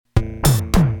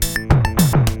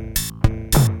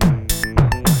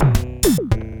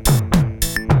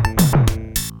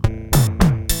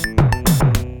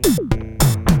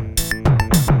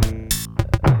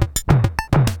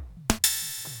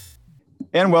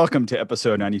And welcome to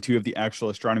episode 92 of the Actual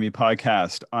Astronomy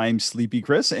Podcast. I'm Sleepy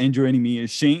Chris, and joining me is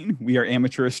Shane. We are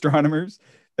amateur astronomers.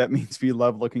 That means we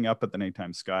love looking up at the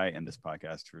nighttime sky, and this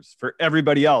podcast is for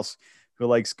everybody else who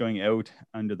likes going out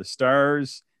under the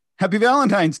stars. Happy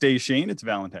Valentine's Day, Shane. It's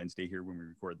Valentine's Day here when we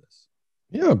record this.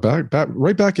 Yeah,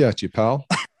 right back at you, pal.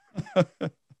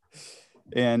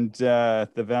 And the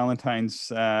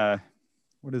Valentine's,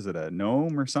 what is it, a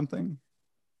gnome or something?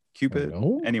 Cupid?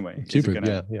 Anyway.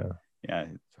 Cupid, yeah.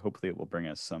 Hopefully it will bring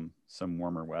us some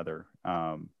warmer weather.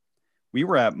 We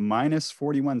were at minus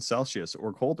 41 Celsius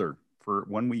or colder for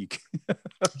 1 week.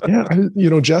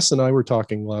 Yeah, Jess and I were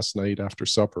talking last night after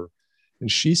supper,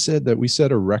 and she said that we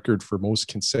set a record for most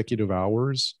consecutive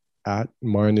hours at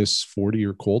minus 40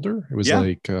 or colder. It was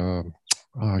I can't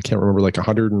remember, like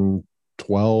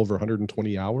 112 or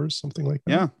 120 hours, something like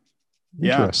that.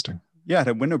 Yeah. Interesting. Yeah, I had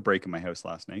a window break in my house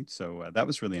last night, so that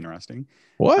was really interesting.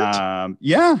 What?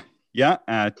 Yeah,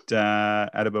 at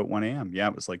about 1 a.m. Yeah,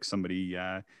 it was like somebody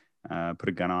put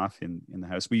a gun off in the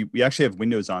house. We actually have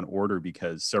windows on order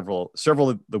because several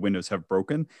of the windows have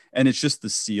broken, and it's just the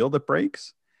seal that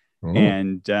breaks. Oh.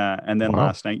 And then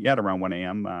last night, at around 1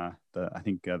 a.m., I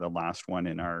think the last one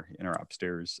in our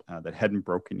upstairs that hadn't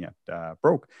broken yet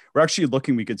broke. We're actually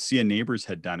looking. We could see a neighbor's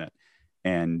had done it,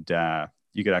 and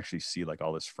you could actually see like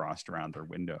all this frost around their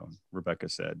window. Rebecca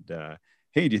said,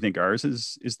 hey, do you think ours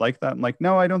is like that? I'm like,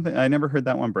 no, I don't think, I never heard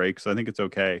that one break, so I think it's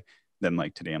okay. Then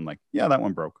like today, I'm like, yeah, that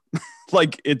one broke.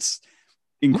 Like it's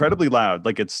incredibly loud.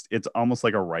 Like it's almost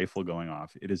like a rifle going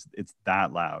off. It's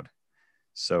that loud.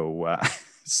 So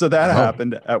so that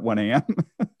happened at 1 a.m.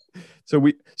 So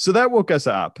that woke us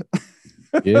up.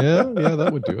 yeah, that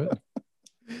would do it.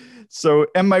 So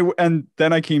I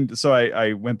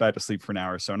went back to sleep for an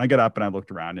hour or so, and I got up and I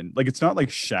looked around, and like it's not like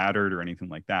shattered or anything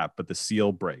like that, but the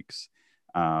seal breaks.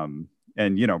 And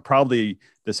probably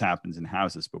this happens in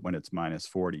houses, but when it's minus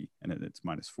 40, and it's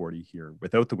minus 40 here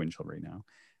without the wind chill right now,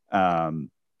 I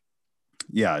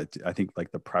think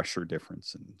like the pressure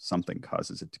difference and something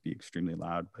causes it to be extremely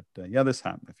loud. But this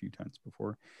happened a few times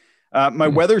before. My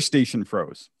weather station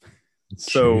froze.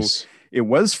 So it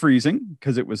was freezing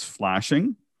because it was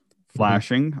flashing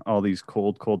all these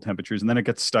cold temperatures, and then it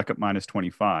gets stuck at minus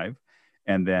 25.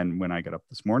 And then when I got up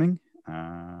this morning,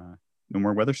 no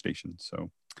more weather station.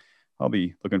 So I'll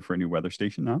be looking for a new weather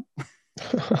station now.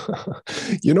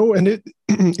 And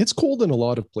it's cold in a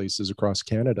lot of places across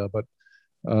Canada, but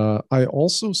I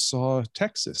also saw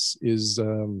Texas is, I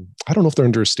don't know if they're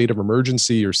under a state of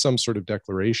emergency or some sort of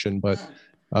declaration, but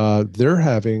they're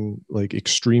having like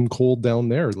extreme cold down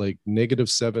there, like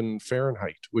 -7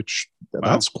 Fahrenheit, which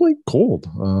that's quite cold.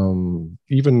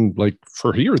 Even like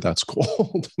for here, that's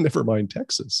cold. Never mind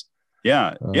Texas.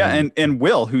 Yeah. And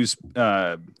Will, who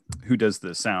does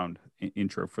the sound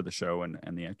intro for the show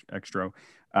and the extra,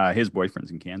 his boyfriend's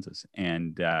in Kansas,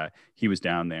 and he was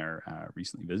down there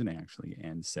recently visiting actually,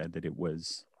 and said that it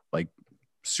was like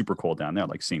super cold down there,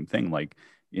 like same thing, like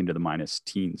into the minus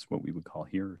teens, what we would call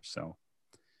here. So.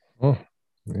 Oh,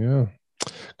 yeah.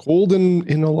 Cold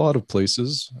in a lot of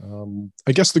places.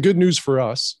 I guess the good news for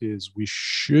us is we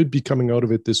should be coming out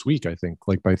of it this week. I think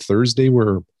like by Thursday,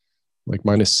 we're like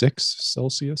 -6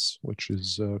 Celsius, which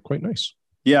is quite nice.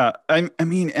 Yeah. I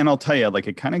mean, and I'll tell you, like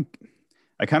I kind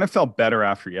of felt better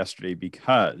after yesterday,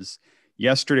 because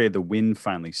yesterday the wind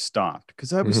finally stopped,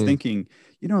 because I was thinking,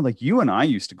 like you and I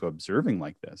used to go observing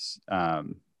like this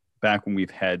back when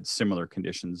we've had similar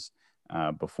conditions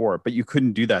before, but you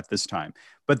couldn't do that this time.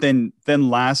 But then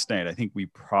last night, I think we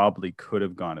probably could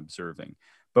have gone observing.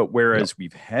 But whereas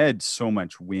we've had so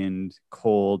much wind,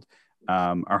 cold,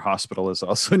 our hospital is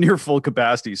also near full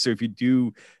capacity. So if you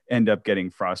do end up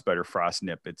getting frostbite or frost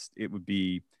nip, it would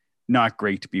be not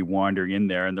great to be wandering in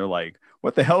there. And they're like,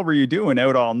 what the hell were you doing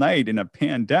out all night in a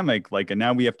pandemic? Like, and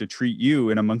now we have to treat you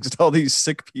in amongst all these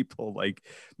sick people. Like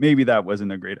maybe that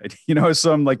wasn't a great idea,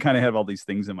 so I'm like kind of have all these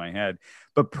things in my head,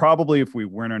 but probably if we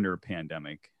weren't under a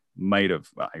pandemic,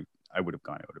 I would have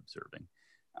gone out observing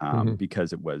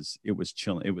because it was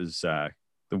chilling. It was,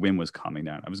 the wind was calming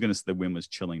down. I was going to say the wind was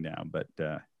chilling down, but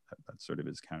that sort of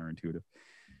is counterintuitive.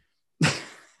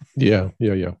 Yeah.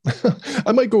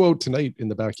 I might go out tonight in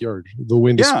the backyard. The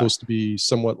wind is supposed to be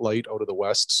somewhat light out of the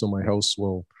west, so my house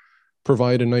will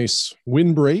provide a nice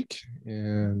windbreak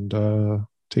and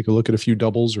take a look at a few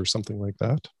doubles or something like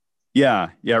that.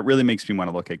 Yeah. It really makes me want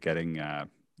to look at getting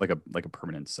like a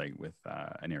permanent site with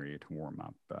an area to warm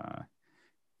up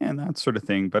and that sort of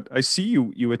thing. But I see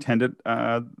you attended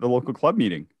the local club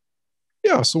meeting.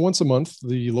 Yeah, so once a month,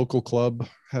 the local club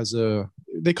has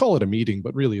they call it a meeting,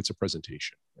 but really it's a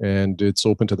presentation. And it's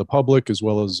open to the public as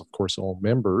well as, of course, all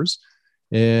members.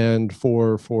 And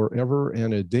for forever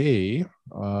and a day,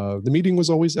 the meeting was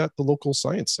always at the local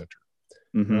science center.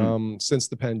 Mm-hmm. Since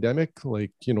the pandemic,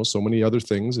 like, so many other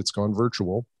things, it's gone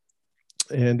virtual.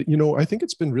 And, I think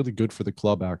it's been really good for the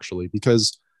club, actually,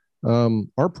 because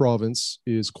our province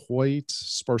is quite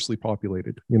sparsely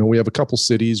populated. We have a couple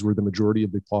cities where the majority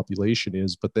of the population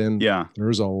is, but then Yeah.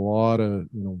 there's a lot of,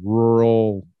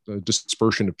 rural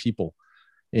dispersion of people.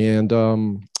 And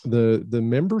the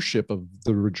membership of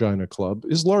the Regina Club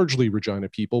is largely Regina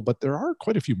people, but there are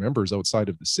quite a few members outside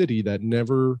of the city that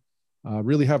never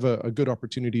really have a good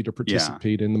opportunity to Yeah.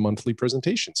 participate in the monthly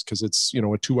presentations, because it's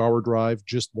a 2-hour drive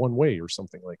just one way or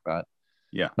something like that.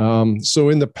 Yeah. So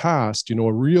in the past,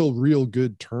 a real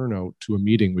good turnout to a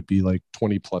meeting would be like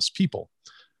 20 plus people,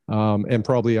 and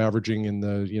probably averaging in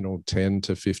the 10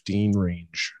 to 15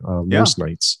 range most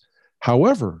nights.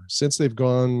 However, since they've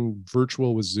gone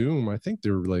virtual with Zoom, I think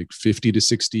there are like 50 to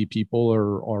 60 people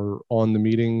are on the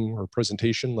meeting or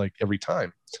presentation like every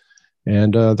time.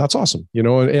 And that's awesome.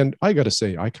 And I got to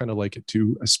say, I kind of like it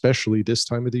too, especially this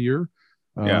time of the year.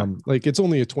 Yeah. Like, it's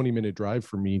only a 20-minute drive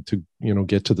for me to,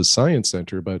 get to the science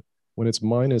center, but when it's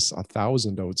minus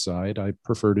 1,000 outside, I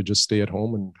prefer to just stay at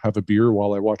home and have a beer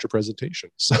while I watch a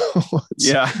presentation. So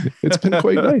it's been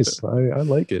quite nice. I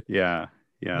like it. Yeah.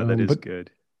 Yeah. That is good.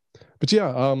 But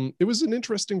yeah, it was an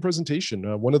interesting presentation.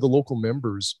 One of the local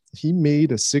members, he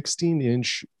made a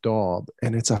 16-inch daub,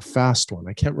 and it's a fast one.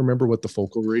 I can't remember what the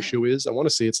focal ratio is. I want to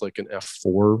say it's like an f4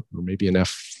 or maybe an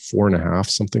f4.5,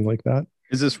 something like that.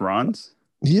 Is this Ron's?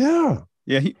 Yeah.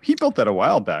 Yeah, he built that a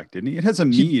while back, didn't he? It has a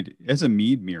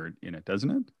mead mirror in it, doesn't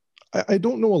it? I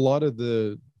don't know a lot of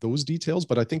those details,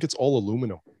 but I think it's all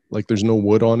aluminum. Like, there's no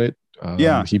wood on it.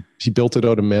 He built it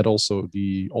out of metal, so it'd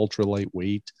be ultra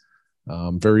lightweight.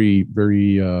 Very,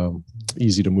 very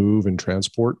easy to move and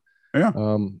transport. Yeah.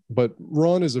 But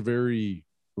Ron is a very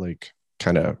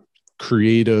kind of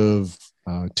creative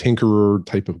tinkerer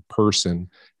type of person,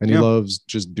 and he loves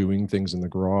just doing things in the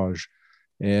garage.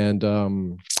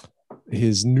 And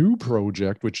his new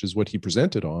project, which is what he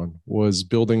presented on, was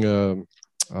building an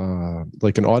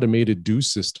automated dew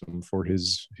system for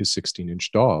his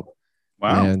 16-inch daub.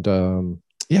 Wow. And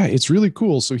it's really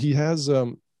cool. So he has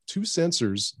two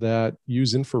sensors that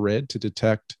use infrared to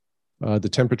detect the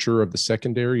temperature of the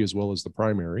secondary as well as the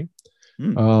primary.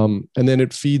 And then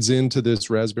it feeds into this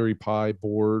Raspberry Pi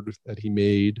board that he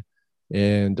made.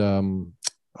 And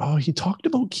he talked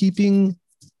about keeping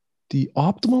the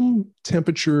optimum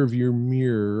temperature of your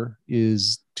mirror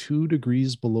is 2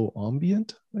 degrees below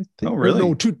ambient, I think. Oh, really?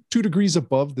 No, 2 degrees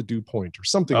above the dew point or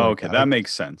something like that. Okay, that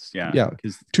makes sense. Yeah. Yeah,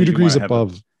 2 degrees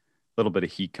above. A little bit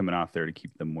of heat coming off there to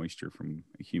keep the moisture from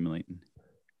accumulating.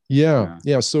 Yeah.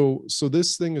 So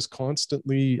this thing is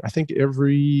constantly, I think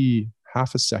every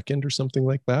half a second or something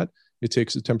like that, it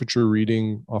takes a temperature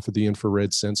reading off of the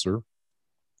infrared sensor.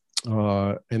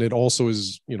 And it also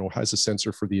is, has a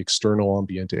sensor for the external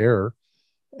ambient air.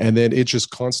 And then it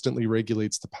just constantly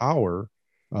regulates the power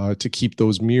to keep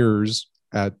those mirrors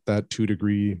at that 2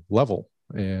 degree level.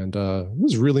 And it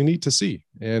was really neat to see,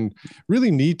 and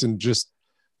really neat, and just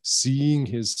seeing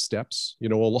his steps,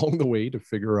 along the way to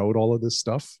figure out all of this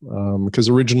stuff. Because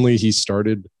originally he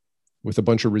started with a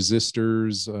bunch of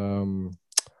resistors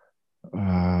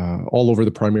all over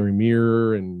the primary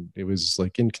mirror, and it was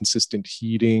like inconsistent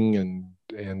heating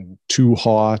and too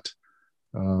hot.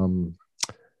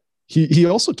 He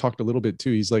also talked a little bit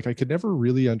too. He's like, I could never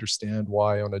really understand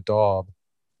why on a daub,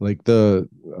 like the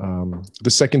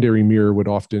secondary mirror would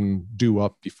often dew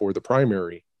up before the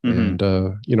primary. And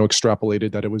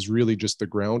extrapolated that it was really just the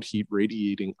ground heat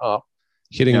radiating up,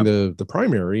 hitting the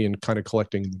primary and kind of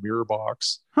collecting in the mirror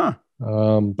box.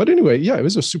 But anyway, it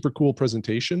was a super cool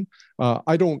presentation.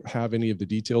 I don't have any of the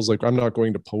details. Like, I'm not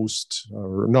going to post,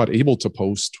 or not able to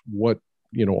post, what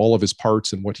all of his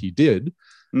parts and what he did.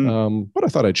 But I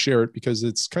thought I'd share it because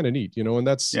it's kind of neat, and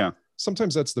that's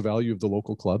sometimes that's the value of the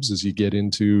local clubs, is you get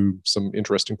into some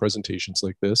interesting presentations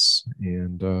like this,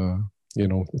 and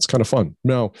it's kind of fun.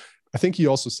 Now, I think he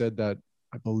also said that,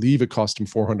 I believe it cost him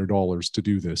 $400 to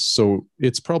do this. So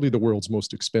it's probably the world's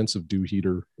most expensive dew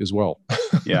heater as well.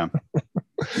 Yeah.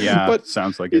 But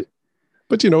sounds like it.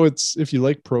 But, it's, if you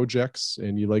like projects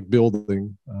and you like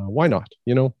building, why not,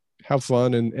 have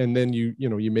fun. And then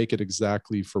you make it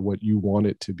exactly for what you want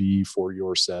it to be for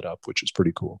your setup, which is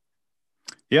pretty cool.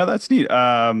 Yeah, that's neat.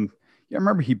 I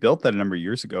remember he built that a number of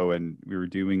years ago, and we were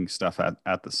doing stuff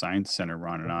at the Science Center,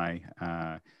 Ron and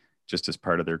I, just as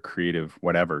part of their creative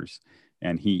whatevers.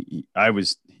 And he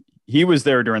was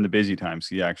there during the busy times.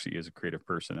 He actually is a creative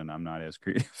person, and I'm not as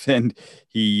creative. And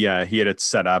he had it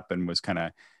set up and was kind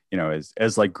of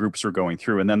as like groups were going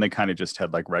through, and then they kind of just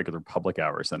had like regular public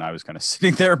hours, and I was kind of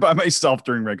sitting there by myself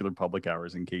during regular public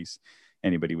hours in case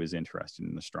anybody was interested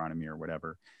in astronomy or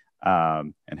whatever.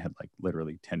 And had like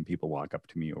literally 10 people walk up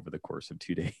to me over the course of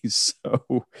 2 days.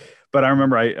 So, but I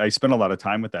remember I spent a lot of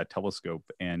time with that telescope,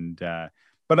 and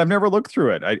but I've never looked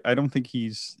through it. I don't think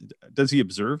does he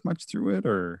observe much through it,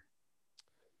 or?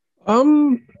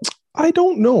 I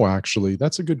don't know, actually.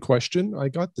 That's a good question. I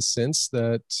got the sense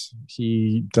that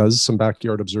he does some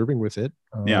backyard observing with it.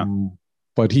 Yeah.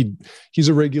 But he's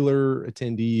a regular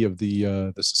attendee of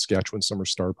the Saskatchewan Summer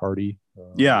Star Party.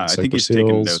 Yeah, I think he's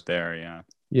taken it out there. Yeah.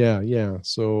 Yeah.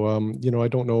 So, I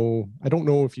don't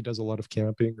know if he does a lot of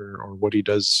camping or what he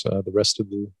does the rest of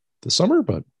the summer,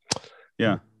 but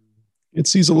yeah, it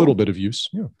sees a little bit of use.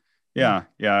 Yeah.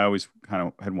 I always kind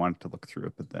of had wanted to look through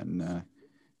it, but then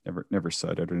never saw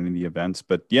it at any of the events.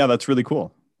 But yeah, that's really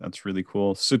cool.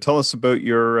 So tell us about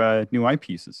your new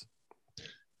eyepieces.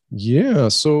 Yeah.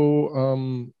 So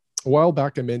a while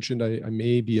back, I mentioned I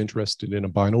may be interested in a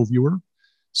bino viewer.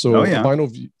 So a bino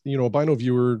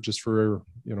viewer, just for,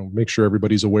 make sure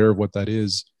everybody's aware of what that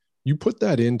is. You put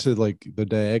that into like the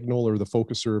diagonal or the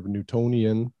focuser of a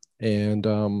Newtonian.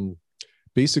 And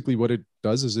basically what it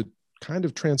does is it kind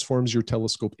of transforms your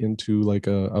telescope into like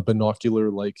a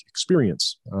binocular-like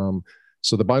experience.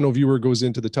 So the bino viewer goes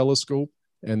into the telescope,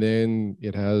 and then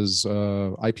it has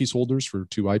eyepiece holders for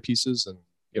two eyepieces, and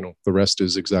the rest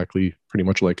is exactly pretty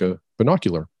much like a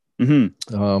binocular.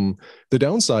 Mm-hmm. The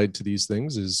downside to these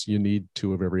things is you need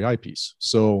two of every eyepiece.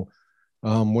 So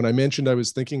when I mentioned I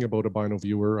was thinking about a bino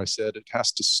viewer, I said it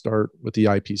has to start with the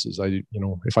eyepieces.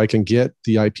 If I can get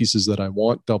the eyepieces that I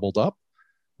want doubled up,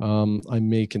 I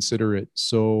may consider it.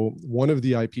 So one of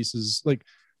the eyepieces,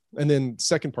 and then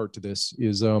second part to this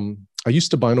is I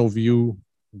used to bino view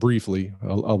briefly,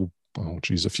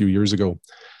 a few years ago.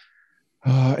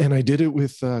 And I did it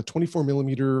with 24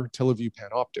 millimeter Teleview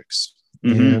Panoptics.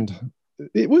 Mm-hmm. And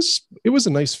it was a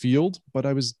nice field, but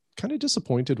I was kind of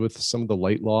disappointed with some of the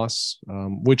light loss,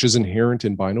 which is inherent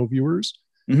in bino viewers.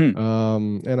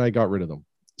 Mm-hmm. And I got rid of them.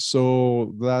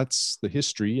 So that's the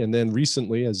history. And then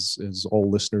recently, as all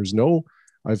listeners know,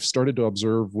 I've started to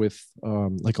observe with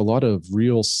like a lot of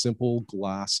real simple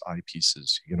glass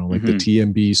eyepieces, like the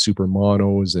TMB super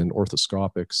monos and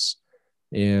orthoscopics.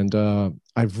 And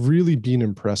I've really been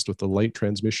impressed with the light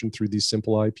transmission through these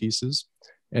simple eyepieces.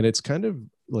 And it's kind of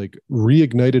like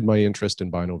reignited my interest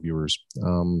in bino viewers.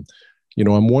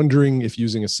 I'm wondering if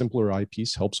using a simpler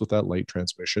eyepiece helps with that light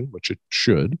transmission, which it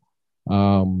should.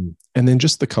 And then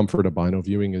just the comfort of bino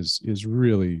viewing is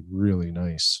really, really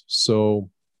nice. So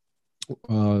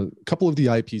a couple of the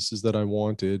eyepieces that I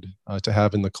wanted to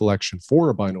have in the collection for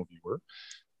a bino viewer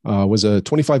was a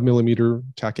 25 millimeter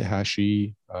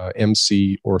Takahashi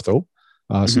MC ortho.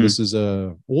 So this is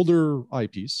a older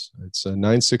eyepiece. It's a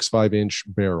 965-inch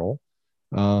barrel.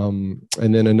 And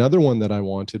then another one that I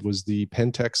wanted was the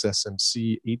Pentax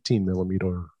SMC 18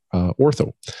 millimeter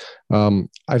ortho.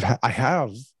 I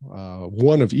have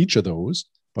one of each of those,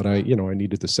 but I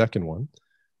needed the second one.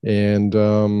 And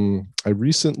I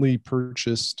recently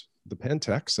purchased the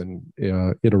Pentax, and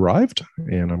it arrived,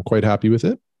 and I'm quite happy with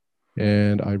it.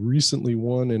 And I recently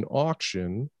won an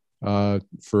auction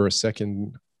for a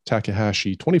second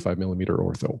Takahashi 25 millimeter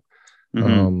ortho.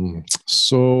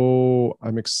 So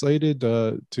I'm excited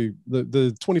the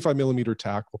 25 millimeter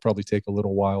tack will probably take a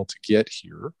little while to get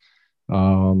here.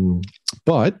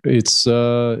 But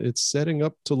it's setting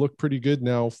up to look pretty good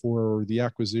now for the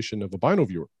acquisition of a bino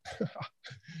viewer.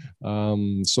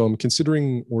 So I'm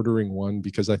considering ordering one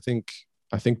because I think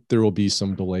there will be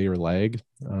some delay or lag,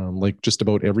 like just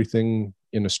about everything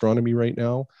in astronomy right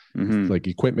now, like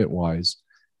equipment wise.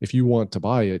 If you want to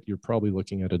buy it, you're probably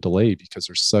looking at a delay because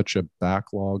there's such a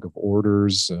backlog of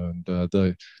orders, and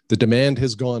the demand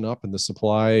has gone up and the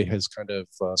supply has kind of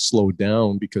slowed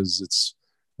down because it's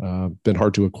been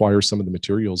hard to acquire some of the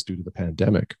materials due to the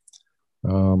pandemic.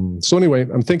 So anyway,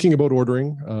 I'm thinking about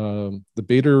ordering. The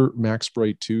Baader Max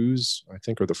Bright 2s, I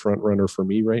think, are the front runner for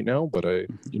me right now, but I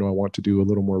want to do a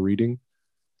little more reading.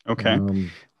 Okay.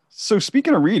 So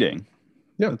speaking of reading,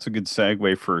 yeah, that's a good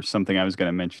segue for something I was going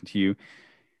to mention to you.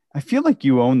 I feel like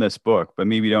you own this book, but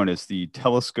maybe you don't. It's the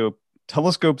Telescope's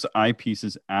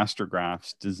Eyepieces,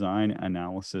 Astrographs, Design,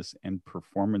 Analysis, and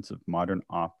Performance of Modern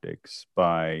Optics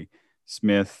by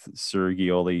Smith,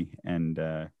 Sergioli, and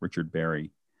Richard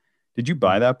Berry. Did you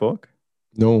buy that book?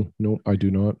 No, I do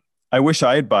not. I wish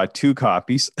I had bought 2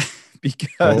 copies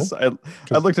because I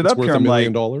looked it up here. I'm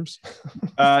 $1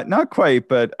 million? Not quite,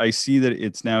 but I see that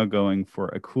it's now going for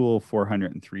a cool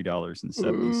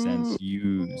 $403.70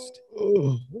 used.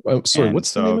 Sorry,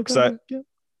 what's the name of that?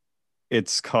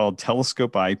 It's called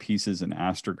Telescope Eyepieces and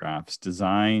Astrographs: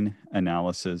 Design,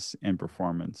 Analysis, and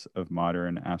Performance of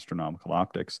Modern Astronomical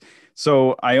Optics.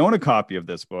 So I own a copy of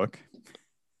this book.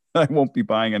 I won't be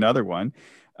buying another one.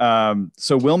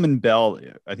 So Wilman Bell,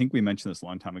 I think we mentioned this a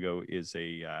long time ago,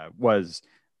 was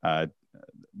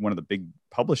one of the big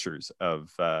publishers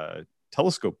of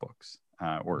telescope books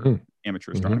or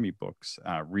amateur astronomy books.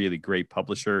 Really great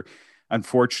publisher.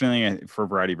 Unfortunately, for a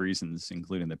variety of reasons,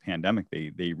 including the pandemic,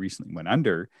 they recently went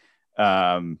under.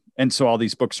 And so all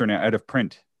these books are now out of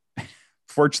print.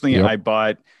 Fortunately, I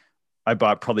bought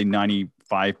probably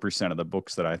 95% of the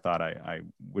books that I thought I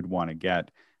would want to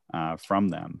get from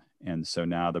them. And so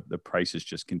now the prices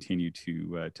just continue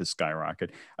to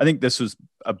skyrocket. I think this was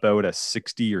about a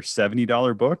 $60 or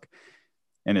 $70 book.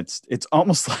 And it's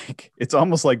almost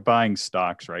like buying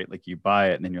stocks, right? Like you buy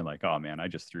it and then you're like, oh man, I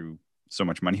just threw so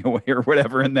much money away or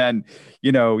whatever. And then,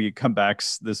 you come back,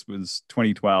 this was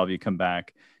 2012, you come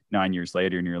back 9 years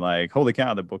later and you're like, holy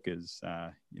cow, the book is,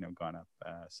 gone up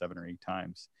 7 or 8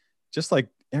 times. Just like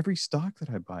every stock that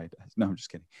I buy does. No, I'm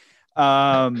just kidding.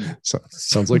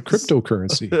 Sounds like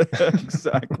cryptocurrency.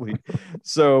 Exactly.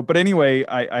 So, but anyway,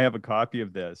 I have a copy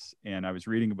of this and I was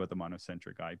reading about the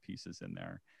monocentric eyepieces in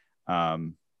there.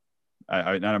 And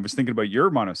I was thinking about your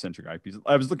monocentric eyepieces.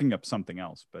 I was looking up something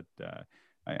else, but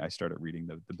I started reading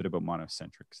the bit about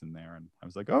monocentrics in there, and I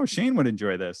was like, "Oh, Shane would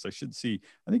enjoy this. I should see.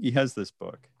 I think he has this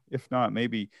book. If not,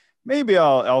 maybe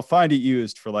I'll find it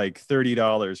used for like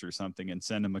 $30 or something and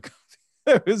send him a copy."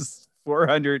 It was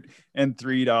 $403.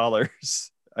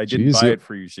 I didn't buy it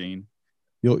for you, Shane.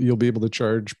 You'll be able to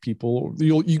charge people.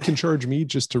 You can charge me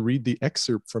just to read the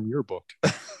excerpt from your book.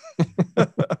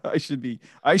 I should be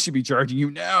charging you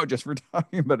now just for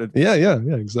talking about it. Yeah,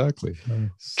 exactly.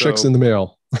 Checks in the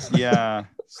mail. Yeah,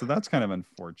 so that's kind of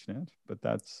unfortunate, but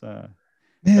that's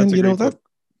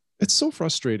it's so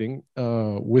frustrating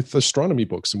with astronomy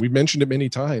books, and we've mentioned it many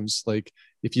times. Like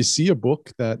if you see a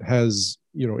book that has,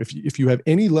 if you have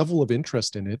any level of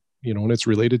interest in it, and it's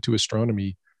related to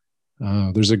astronomy,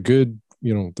 there's a good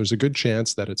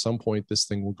chance that at some point this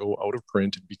thing will go out of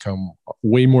print and become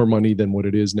way more money than what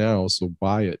it is now. So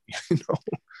buy it.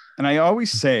 And I always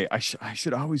say I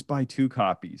should always buy 2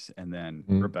 copies. And then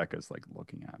Rebecca's like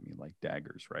looking at me like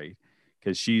daggers, right?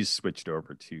 Because she's switched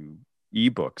over to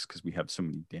ebooks because we have so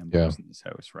many damn books in this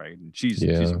house, right? And she's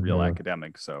a real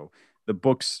academic, so the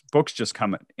books just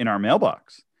come in our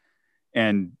mailbox.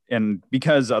 And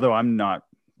because although I'm not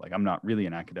really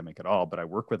an academic at all, but I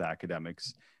work with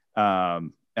academics.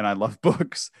 And I love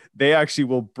books. They actually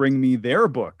will bring me their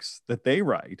books that they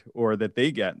write or that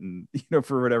they get, and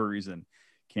for whatever reason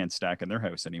can't stack in their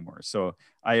house anymore. So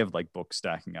I have like books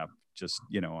stacking up just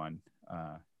on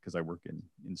because I work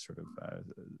in sort of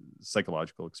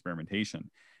psychological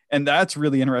experimentation, and that's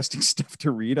really interesting stuff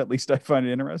to read. At least I find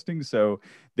it interesting. So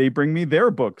they bring me their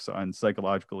books on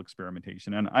psychological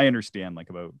experimentation, and I understand like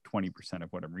about 20%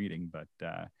 of what I'm reading, but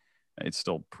it's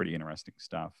still pretty interesting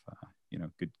stuff.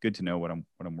 Good to know what I'm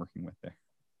working with there.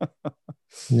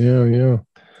 Yeah.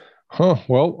 Huh.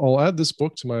 Well, I'll add this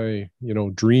book to my,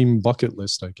 dream bucket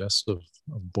list, I guess, of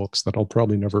books that I'll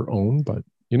probably never own, but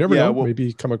you never know. Well,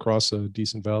 maybe come across a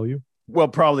decent value. Well,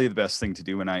 probably the best thing to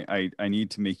do, and I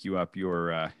need to make you up your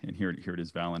and here it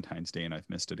is Valentine's Day, and I've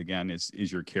missed it again. Is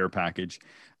your care package,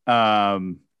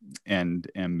 and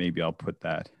maybe I'll put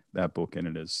that book in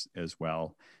it as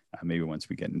well. Maybe once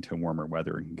we get into warmer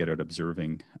weather and get out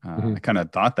observing. I kind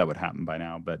of thought that would happen by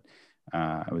now, but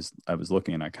I was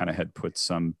looking and I kind of had put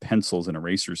some pencils and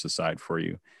erasers aside for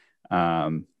you.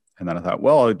 And then I thought,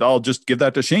 well, I'll just give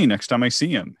that to Shane next time I see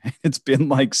him. It's been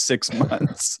like 6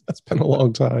 months. It's been a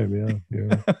long time.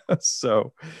 Yeah.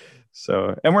 So,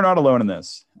 and we're not alone in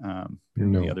this.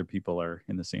 The other people are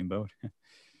in the same boat.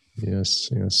 Yes.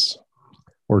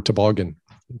 Or toboggan,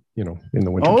 in the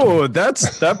winter. Oh,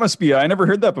 that must be, I never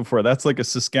heard that before. That's like a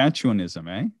Saskatchewanism,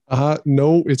 eh?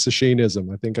 No, it's a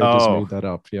Shaneism. I think I just made that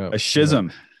up. Yeah. A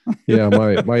schism. Yeah.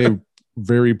 My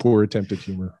very poor attempt at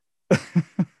humor.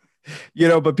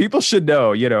 But people should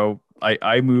know,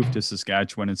 I moved to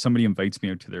Saskatchewan and somebody invites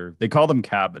me out to they call them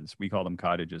cabins. We call them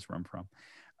cottages where I'm from.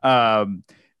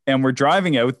 And we're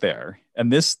driving out there,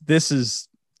 and this is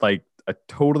like a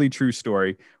totally true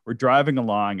story. We're driving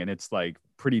along and it's like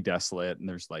pretty desolate, and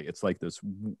it's like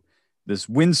this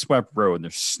windswept road and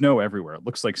there's snow everywhere. It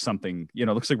looks like something, it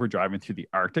looks like we're driving through the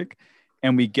Arctic,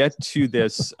 and we get to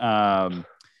this,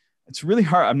 it's really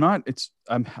hard.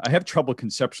 I have trouble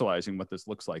conceptualizing what this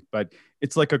looks like, but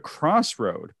it's like a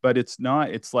crossroad, but it's not,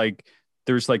 it's like,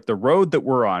 there's like the road that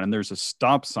we're on and there's a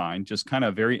stop sign, just kind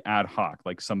of very ad hoc.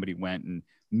 Like somebody went and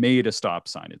made a stop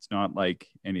sign. It's not like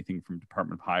anything from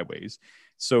Department of Highways.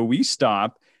 So we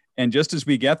stop, and just as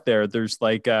we get there, there's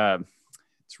like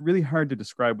it's really hard to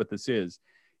describe what this is.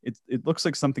 It looks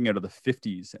like something out of the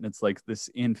 50s, and it's like this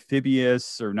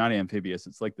amphibious, or not amphibious,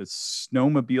 it's like this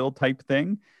snowmobile type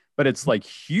thing, but it's like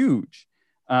huge.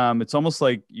 It's almost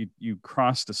like you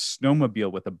crossed a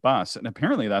snowmobile with a bus, and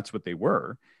apparently that's what they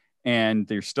were. And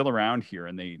they're still around here,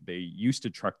 and they used to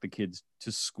truck the kids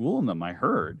to school in them, I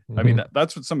heard. Mm-hmm. I mean,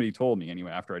 that's what somebody told me anyway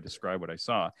after I described what I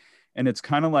saw. And it's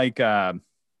kind of like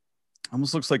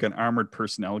almost looks like an armored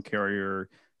personnel carrier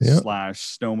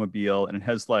slash snowmobile, and it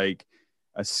has like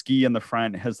a ski in the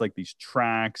front. It has like these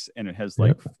tracks, and it has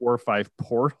like 4 or 5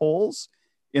 portholes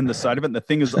in the side of it. And the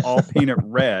thing is all painted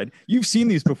red. You've seen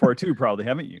these before too, probably,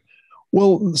 haven't you?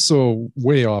 Well, so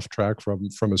way off track from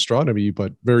astronomy,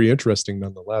 but very interesting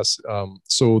nonetheless.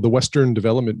 So the Western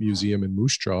Development Museum in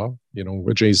Moose Jaw,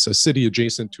 a city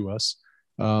adjacent to us,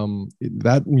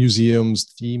 that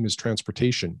museum's theme is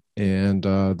transportation, and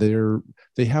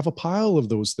they have a pile of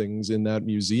those things in that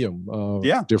museum,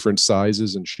 different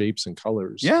sizes and shapes and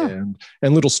colors, and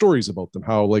little stories about them.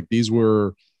 How like these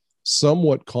were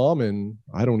somewhat common.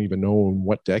 I don't even know in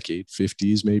what decade,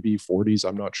 50s, maybe 40s.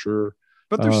 I'm not sure.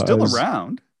 But they're still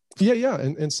around. Yeah.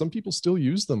 And some people still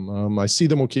use them. I see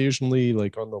them occasionally,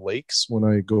 like on the lakes when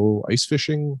I go ice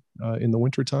fishing in the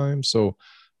wintertime. So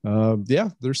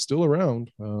they're still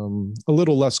around. A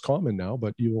little less common now,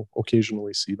 but you'll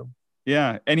occasionally see them.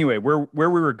 Yeah. Anyway, where we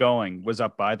were going was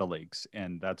up by the lakes,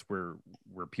 and that's where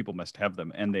people must have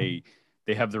them. And they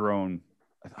have their own,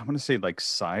 I want to say like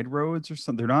side roads or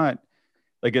something. They're not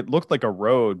like, it looked like a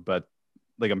road, but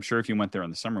like, I'm sure if you went there in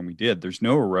the summer, and we did, there's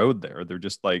no road there. They're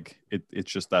just like,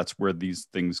 it's just, that's where these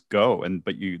things go.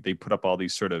 But they put up all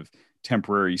these sort of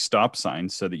temporary stop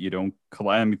signs so that you don't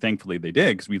collide. I mean, thankfully they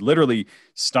did, because we literally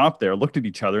stopped there, looked at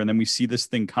each other, and then we see this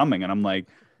thing coming. And I'm like,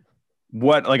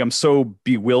 what? Like, I'm so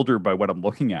bewildered by what I'm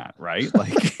looking at, right?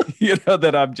 Like,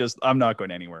 that I'm not going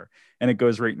anywhere. And it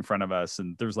goes right in front of us.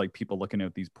 And there's like people looking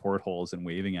out these portholes and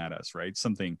waving at us, right?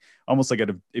 Something almost like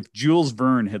if Jules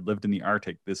Verne had lived in the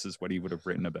Arctic, this is what he would have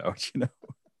written about,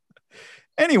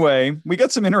 Anyway, we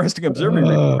got some interesting observing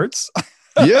reports.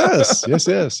 Yes.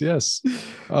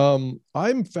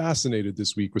 I'm fascinated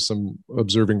this week with some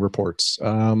observing reports.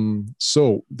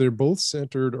 So they're both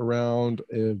centered around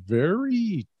a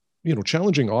very,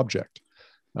 challenging object.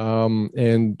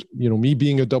 And me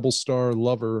being a double star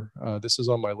lover, this is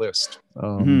on my list.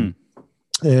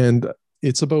 And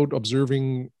it's about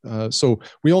observing. So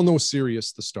we all know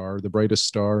Sirius, the star, the brightest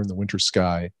star in the winter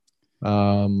sky.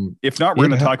 If not, we're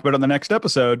going to talk about it on the next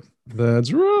episode.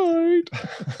 That's right.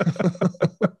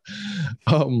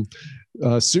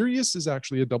 Sirius is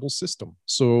actually a double system.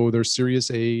 So there's Sirius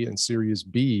A and Sirius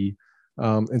B.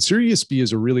 And Sirius B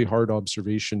is a really hard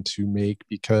observation to make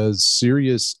because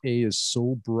Sirius A is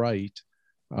so bright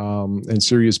and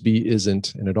Sirius B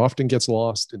isn't. And it often gets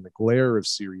lost in the glare of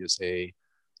Sirius A.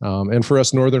 And for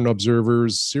us northern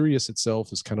observers, Sirius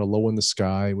itself is kind of low in the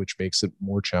sky, which makes it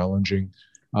more challenging.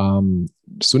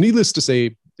 So needless to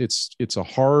say, it's a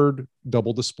hard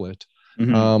double to split.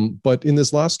 But in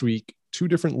this last week, 2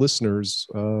 different listeners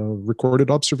recorded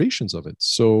observations of it.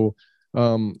 So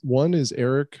one is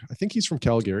Eric. I think he's from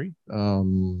Calgary,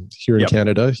 here in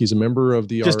Canada. He's a member of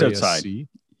the just RASC. Outside. He's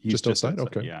just outside.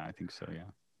 Okay. Yeah, I think so. Yeah.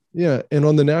 Yeah, and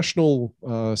on the national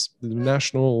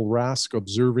RASC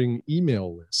observing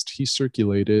email list, he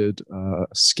circulated a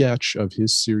sketch of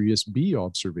his Sirius B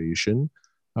observation,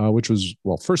 which was,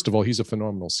 well, first of all, he's a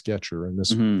phenomenal sketcher, and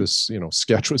this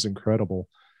sketch was incredible.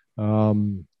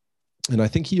 And I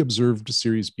think he observed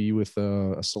Sirius B with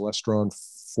a Celestron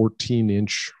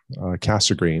 14-inch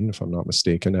Cassegrain, if I'm not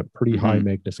mistaken, at pretty high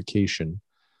magnification.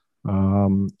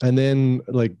 And then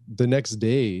like the next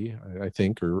day, I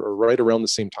think, or right around the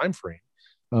same time frame,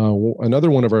 another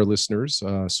one of our listeners,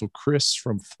 so Chris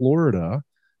from Florida,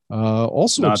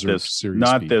 also observed Sirius B.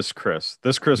 Not this Chris.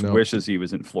 This Chris wishes he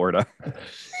was in Florida.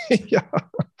 Yeah.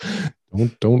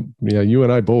 Yeah, you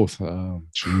and I both.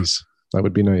 Geez, that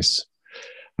would be nice.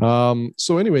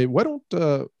 So anyway, why don't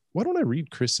I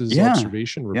read Chris's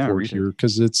observation report here?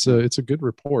 Because it's a good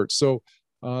report. So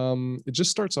it just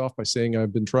starts off by saying,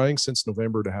 I've been trying since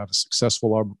November to have a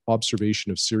successful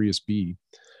observation of Sirius B.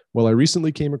 Well, I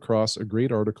recently came across a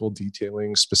great article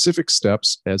detailing specific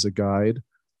steps as a guide.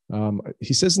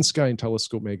 He says in Sky and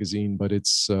Telescope magazine, but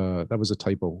that was a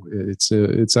typo. It's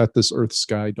at this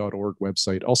earthsky.org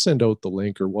website. I'll send out the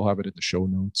link, or we'll have it in the show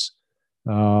notes.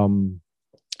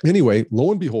 Anyway,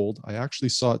 lo and behold, I actually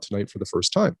saw it tonight for the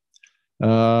first time.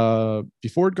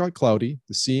 Before it got cloudy,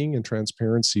 the seeing and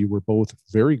transparency were both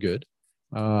very good.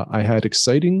 I had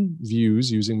exciting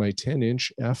views using my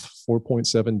 10-inch f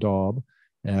 4.7 Dob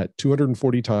at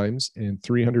 240 times and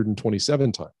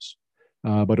 327 times.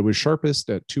 But it was sharpest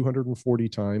at 240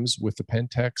 times with the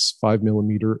Pentax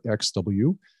 5mm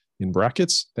XW. In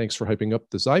brackets, thanks for hyping up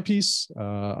this eyepiece.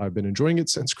 I've been enjoying it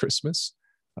since Christmas.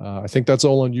 I think that's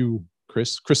all on you,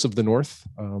 Chris of the North.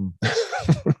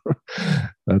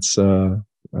 That's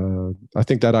I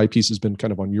think that eyepiece has been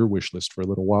kind of on your wish list for a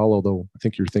little while, although I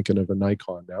think you're thinking of a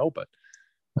Nikon now. But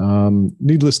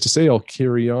needless to say, I'll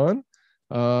carry on.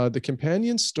 The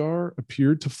companion star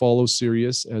appeared to follow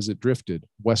Sirius as it drifted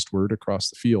westward across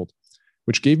the field,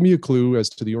 which gave me a clue as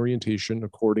to the orientation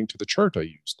according to the chart I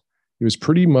used. It was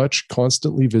pretty much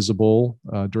constantly visible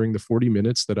during the 40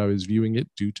 minutes that I was viewing it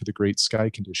due to the great sky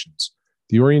conditions.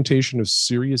 The orientation of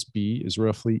Sirius B is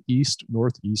roughly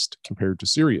east-northeast compared to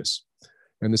Sirius.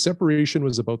 And the separation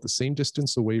was about the same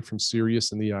distance away from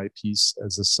Sirius in the eyepiece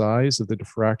as the size of the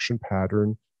diffraction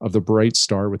pattern of the bright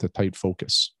star with a tight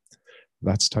focus.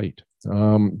 That's tight.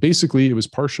 Basically, it was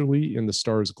partially in the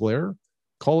star's glare.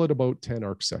 Call it about 10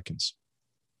 arc seconds.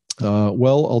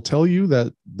 Well, I'll tell you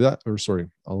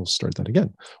I'll start that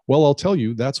again. Well, I'll tell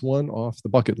you that's one off the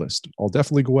bucket list. I'll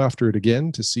definitely go after it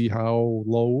again to see how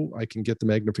low I can get the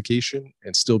magnification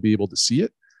and still be able to see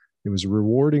it. It was a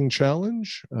rewarding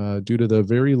challenge due to the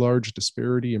very large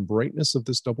disparity in brightness of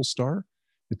this double star.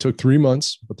 It took 3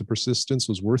 months, but the persistence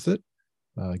was worth it.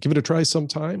 Give it a try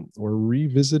sometime or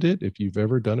revisit it if you've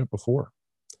ever done it before.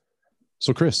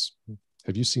 So, Chris,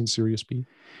 have you seen Sirius B?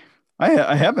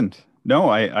 I haven't. No,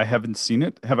 I haven't seen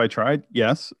it. Have I tried?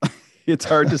 Yes. It's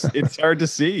hard to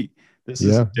see. This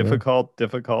is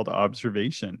difficult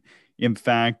observation. In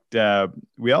fact,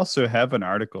 we also have an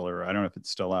article, or I don't know if it's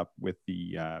still up, with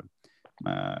the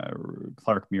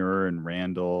Clark Muir and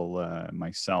Randall,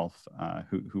 myself,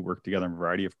 who worked together on a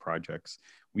variety of projects.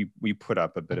 We put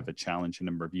up a bit of a challenge a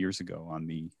number of years ago on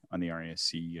the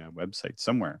RISC website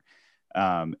somewhere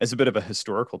as a bit of a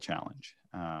historical challenge.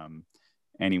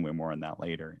 Anyway, more on that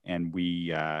later. And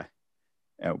we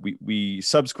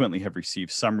subsequently have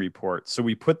received some reports. So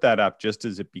we put that up just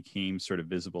as it became sort of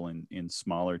visible in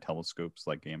smaller telescopes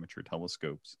like amateur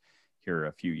telescopes here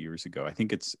a few years ago. I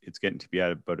think it's getting to be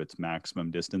at about its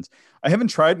maximum distance. I haven't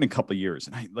tried in a couple of years,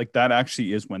 and that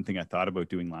actually is one thing I thought about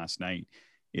doing last night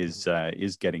is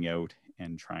getting out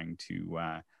and trying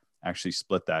to actually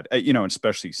split that.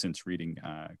 Especially since reading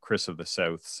Chris of the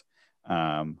South's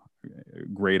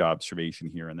great observation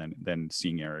here, and then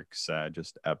seeing Eric's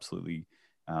just absolutely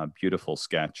beautiful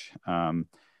sketch.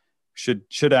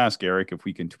 Should ask Eric if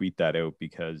we can tweet that out,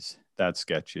 because that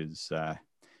sketch is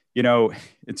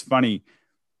it's funny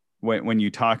when you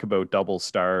talk about double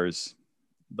stars,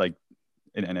 like,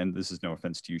 and this is no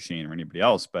offense to you, Shane, or anybody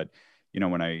else, but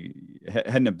when I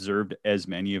hadn't observed as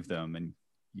many of them, and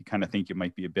you kind of think you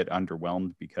might be a bit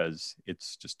underwhelmed because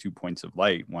it's just 2 points of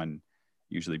light, one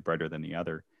usually brighter than the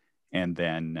other. And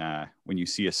then when you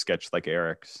see a sketch like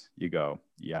Eric's, you go,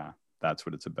 yeah, that's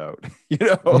what it's about.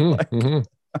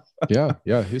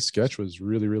 Yeah. His sketch was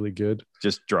really, really good.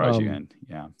 Just draws you in.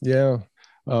 Yeah. Yeah.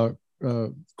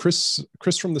 Chris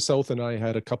from the South and I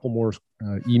had a couple more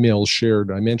emails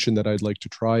shared. I mentioned that I'd like to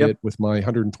try it with my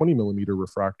 120 millimeter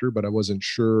refractor, but I wasn't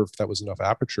sure if that was enough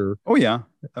aperture. Oh yeah.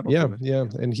 Yeah.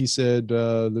 And he said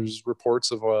there's reports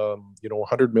of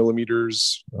 100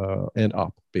 millimeters and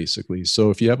up, basically. So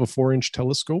if you have a 4-inch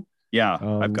telescope,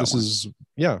 I've got one.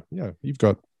 You've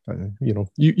got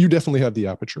you definitely have the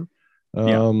aperture.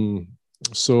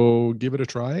 So give it a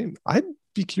try. I'd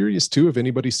be curious too if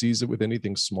anybody sees it with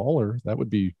anything smaller. That would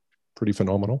be pretty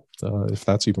phenomenal, if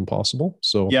that's even possible.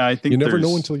 So I think you never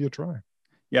know until you try.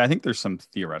 Yeah, I think there's some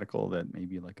theoretical that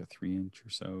maybe like a 3-inch or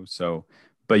so. So,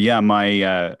 but yeah, my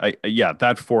that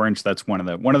 4-inch. That's one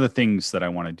of the things that I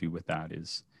want to do with that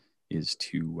is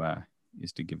to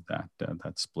give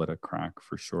that split a crack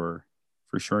for sure.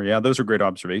 Yeah, those are great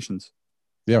observations.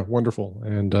 Yeah, wonderful.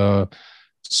 And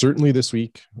certainly this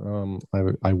week,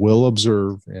 I will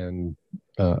observe, and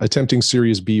attempting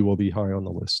Sirius B will be high on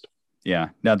the list. Yeah.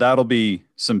 Now that'll be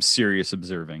some serious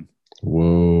observing.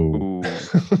 Whoa.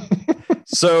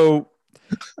 So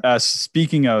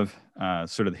speaking of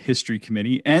sort of the history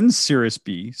committee and Sirius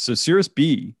B. So Sirius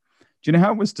B, do you know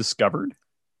how it was discovered?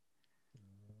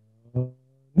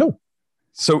 No.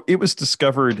 So it was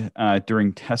discovered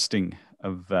during testing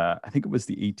of, I think it was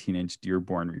the 18-inch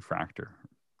Dearborn refractor.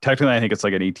 Technically, I think it's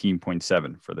like an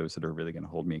 18.7 for those that are really going to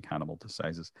hold me accountable to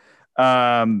sizes.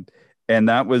 And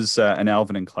that was an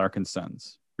Alvin and Clark and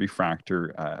Sons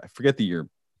refractor. I forget the year,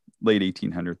 late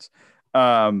 1800s.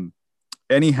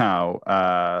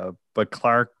 But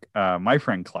Clark, my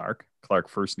friend Clark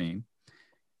first name,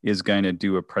 is going to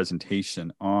do a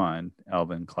presentation on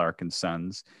Alvin Clark and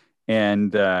Sons.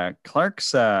 And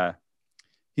Clark's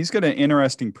he's got an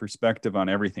interesting perspective on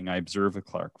everything. I observed with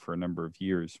Clark for a number of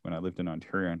years when I lived in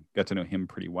Ontario and got to know him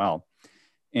pretty well.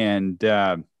 And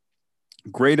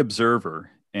great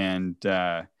observer and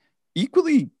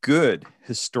equally good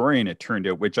historian, it turned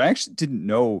out, which I actually didn't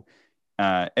know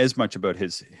as much about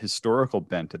his historical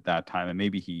bent at that time. And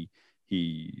maybe he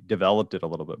developed it a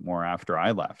little bit more after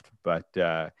I left.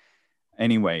 But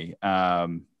anyway,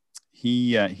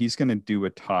 he's going to do a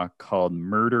talk called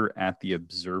Murder at the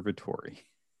Observatory.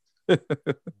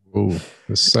 Oh,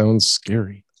 this sounds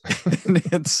scary.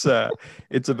 it's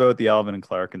about the Alvin and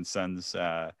Clark and Sons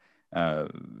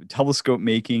telescope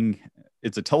making.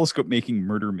 It's a telescope making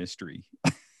murder mystery.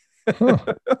 Huh.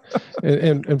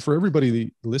 And for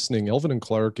everybody listening, Alvin and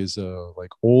Clark is a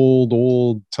like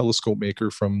old telescope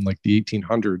maker from like the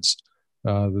 1800s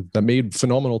that made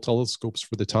phenomenal telescopes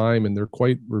for the time, and they're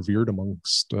quite revered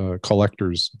amongst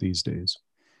collectors these days.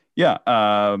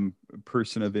 Yeah,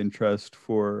 person of interest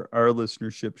for our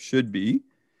listenership should be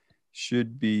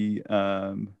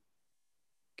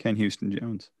Ken Houston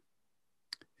Jones,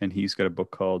 and he's got a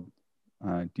book called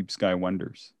Deep Sky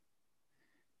Wonders.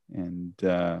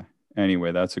 And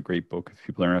anyway, that's a great book if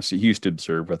people are interested. He used to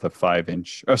observe with a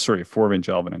 4-inch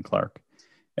Alvin and Clark.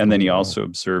 And then he also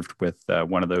observed with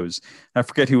one of those, I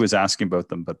forget who was asking about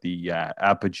them, but the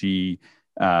Apogee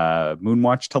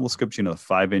Moonwatch telescopes, the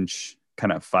 5-inch,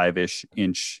 kind of 5-ish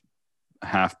inch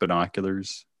half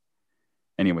binoculars.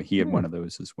 Anyway, he had one of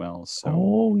those as well.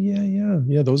 So yeah.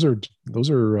 Those are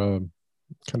kind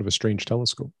of a strange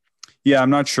telescope. Yeah,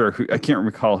 I'm not sure who. I can't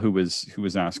recall who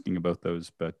was asking about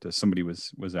those, but somebody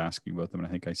was asking about them, and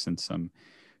I think I sent some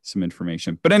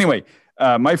information. But anyway,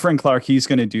 my friend Clark, he's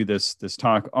going to do this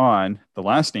talk on the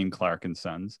last name Clark and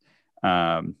Sons,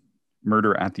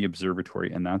 Murder at the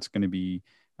Observatory, and that's going to be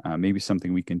maybe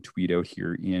something we can tweet out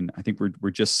here. I think we're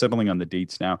just settling on the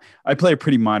dates now. I play a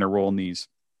pretty minor role in these,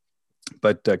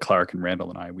 but Clark and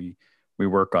Randall and I we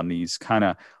work on these kind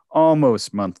of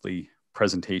almost monthly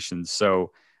presentations.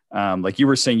 So. Like you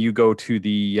were saying, you go to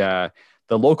the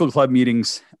local club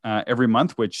meetings every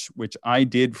month, which I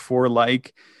did for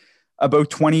like about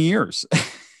 20 years,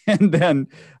 and then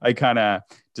I kind of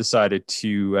decided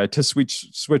to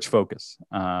switch focus.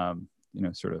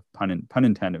 Sort of pun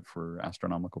intended for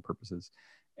astronomical purposes,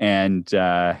 and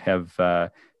have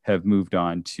moved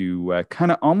on to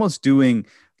kind of almost doing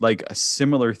like a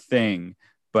similar thing,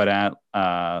 but at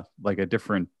like a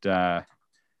different.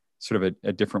 Sort of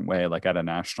a different way, like at a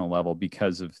national level,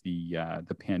 because of the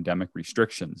pandemic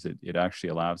restrictions. It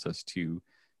actually allows us to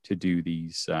do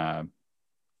these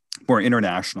more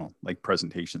international like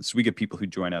presentations. So we get people who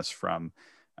join us from.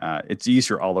 It's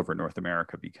easier all over North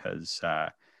America because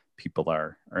people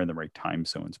are in the right time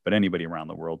zones. But anybody around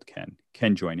the world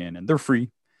can join in, and they're free.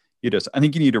 I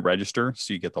think you need to register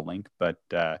so you get the link, but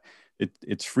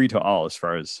it's free to all as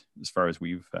far as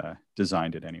we've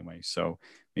designed it anyway. So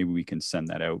maybe we can send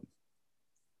that out.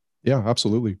 Yeah,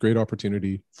 absolutely. Great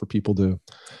opportunity for people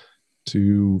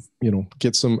to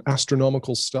get some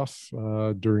astronomical stuff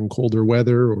during colder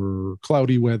weather or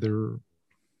cloudy weather,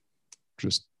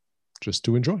 just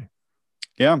to enjoy.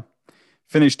 Yeah,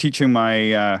 finished teaching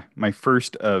my my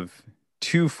first of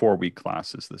 2 4-week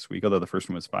classes this week, although the first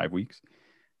one was 5 weeks.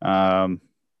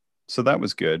 So that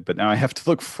was good, but now I have to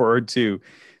look forward to.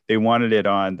 They wanted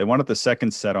the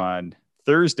second set on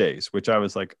Thursdays, which I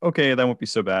was like, okay, that won't be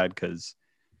so bad because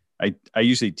I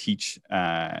usually teach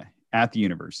at the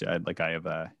university. I have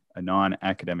a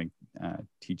non-academic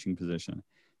teaching position,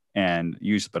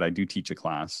 but I do teach a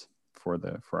class for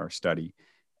our study,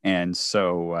 and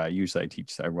so usually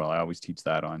I always teach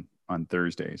that on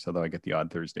Thursdays, although I get the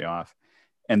odd Thursday off.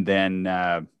 And then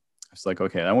I was like,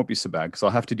 okay, that won't be so bad because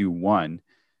I'll have to do one.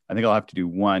 I think I'll have to do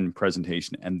one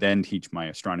presentation and then teach my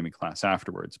astronomy class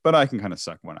afterwards. But I can kind of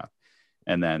suck one up,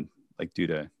 and then. Like due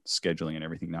to scheduling and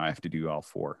everything, now I have to do all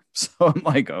 4. So I'm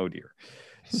like, oh dear.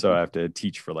 So I have to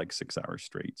teach for like 6 hours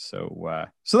straight. So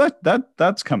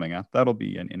that's coming up. That'll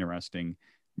be an interesting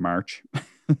March.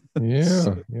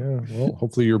 Yeah. Well,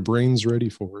 hopefully your brain's ready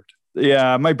for it.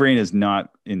 Yeah, my brain is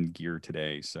not in gear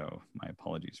today, so my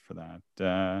apologies for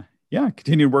that.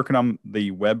 Continued working on the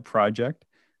web project.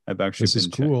 I've actually this is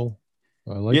cool.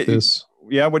 I like this.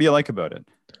 Yeah, what do you like about it?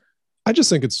 I just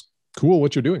think it's cool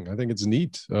what you're doing. I think it's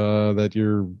neat that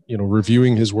you're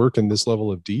reviewing his work in this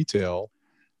level of detail,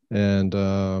 and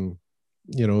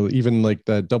even like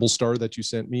that double star that you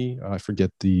sent me. I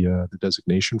forget the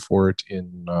designation for it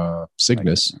in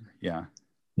Cygnus. Yeah,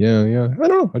 Yeah. I don't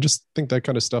know. I just think that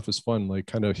kind of stuff is fun, like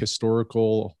kind of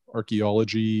historical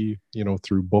archaeology,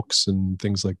 through books and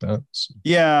things like that. So,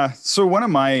 Yeah. So one of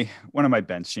my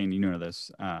bents, Shane, you know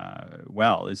this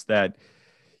well, is that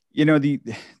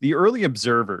the early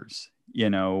observers,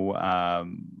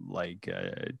 like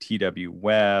T.W.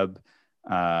 Webb,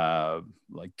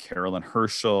 like Carolyn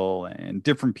Herschel, and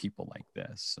different people like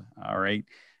this. All right.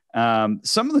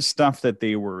 Some of the stuff that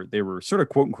they were sort of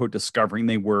quote unquote discovering,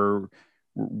 they were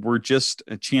just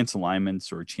chance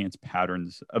alignments or chance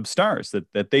patterns of stars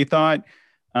that they thought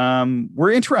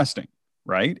were interesting,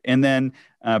 right? And then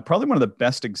probably one of the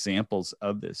best examples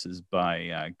of this is by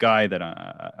a guy that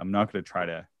I'm not going to try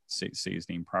to say his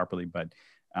name properly, but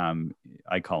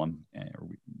I call him,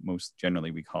 most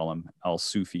generally we call him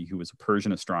Al-Sufi, who was a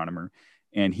Persian astronomer,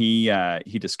 and he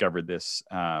discovered this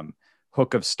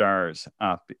hook of stars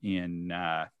up in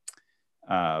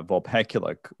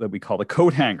Vulpecula that we call the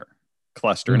coat hanger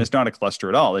cluster. And it's not a cluster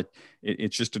at all.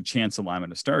 It's just a chance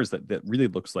alignment of stars that really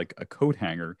looks like a coat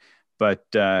hanger. But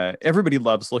everybody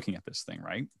loves looking at this thing,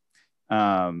 right?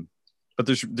 But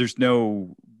there's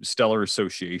no stellar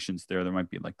associations there. There might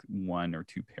be like one or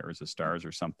two pairs of stars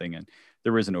or something, and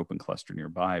there is an open cluster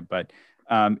nearby. But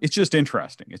it's just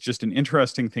interesting. It's just an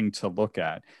interesting thing to look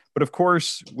at. But of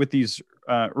course, with these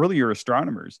earlier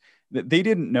astronomers, they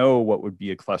didn't know what would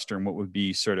be a cluster and what would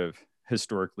be sort of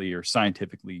historically or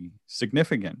scientifically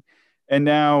significant. And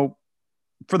now,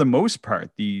 for the most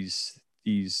part, these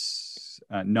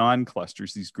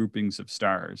non-clusters, these groupings of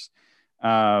stars,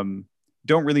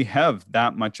 don't really have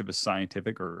that much of a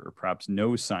scientific or perhaps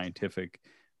no scientific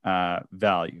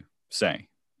value, say,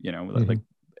 like,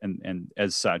 and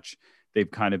as such, they've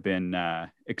kind of been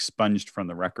expunged from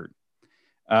the record.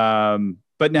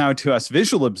 But now to us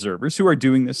visual observers who are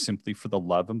doing this simply for the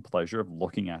love and pleasure of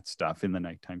looking at stuff in the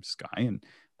nighttime sky, and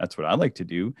that's what I like to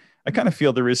do, I kind of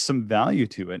feel there is some value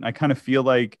to it. And I kind of feel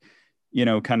like,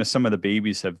 kind of some of the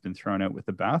babies have been thrown out with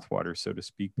the bathwater, so to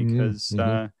speak, because,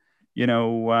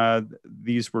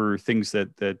 these were things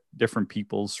that different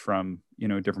peoples from,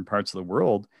 different parts of the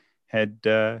world had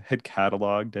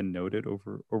cataloged and noted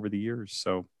over the years.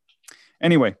 So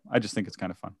anyway, I just think it's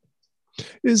kind of fun.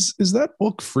 Is that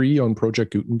book free on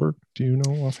Project Gutenberg? Do you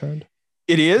know offhand?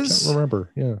 It is. I can't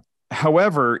remember. Yeah.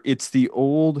 However, it's the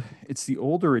older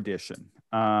edition.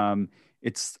 I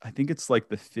think it's like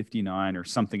the 59 or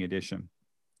something edition.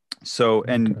 So,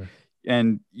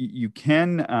 and you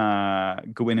can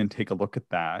go in and take a look at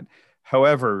that.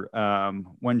 However,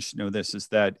 one should know this is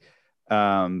that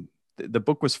the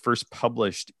book was first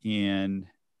published in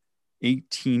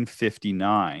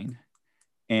 1859.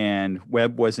 And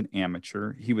Webb was an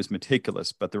amateur. He was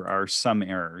meticulous, but there are some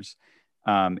errors.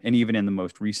 And even in the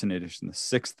most recent edition, the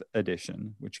 6th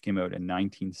edition, which came out in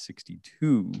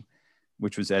 1962,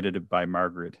 which was edited by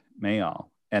Margaret Mayall.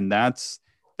 And that's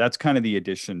kind of the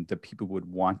edition that people would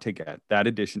want to get. That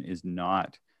edition is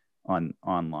not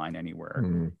online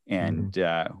anywhere. And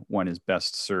one is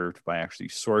best served by actually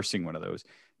sourcing one of those.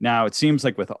 Now, it seems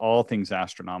like with all things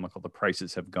astronomical, the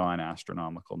prices have gone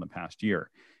astronomical in the past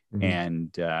year.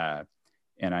 And I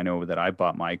know that I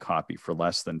bought my copy for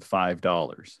less than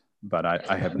 $5, but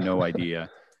I have no idea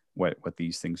what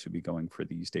these things would be going for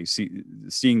these days.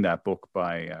 Seeing that book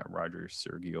by Roger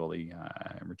Sergioli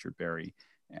and Richard Berry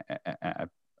at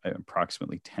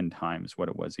approximately 10 times what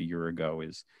it was a year ago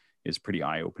is pretty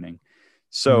eye-opening.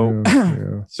 So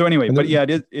so anyway, but yeah,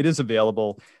 it is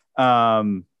available.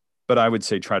 But I would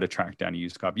say try to track down a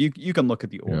used copy. You can look at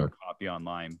the older copy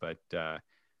online, but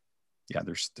yeah,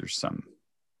 there's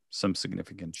some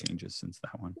significant changes since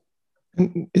that one.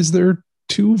 And is there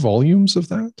 2 volumes of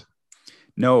that?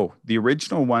 No, the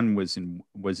original one was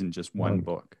in just one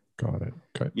book. Got it.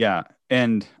 Okay. Yeah,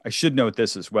 and I should note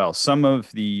this as well. Some of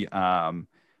the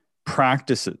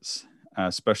practices,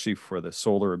 especially for the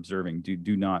solar observing,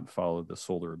 do not follow the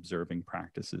solar observing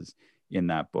practices in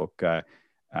that book.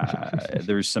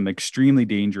 There's some extremely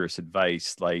dangerous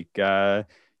advice, like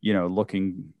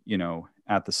looking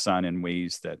at the sun in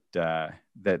ways that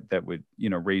would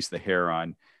raise the hair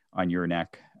on your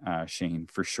neck, Shane,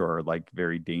 for sure, like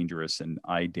very dangerous and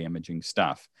eye damaging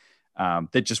stuff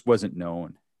that just wasn't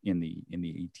known in the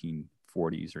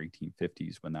 1840s or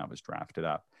 1850s when that was drafted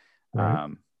up.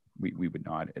 Right. We would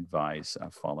not advise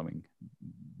following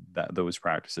those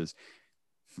practices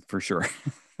for sure.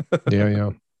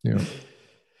 Yeah.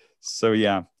 So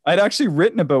yeah, I'd actually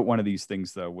written about one of these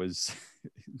things though. It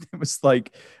was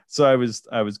like, so I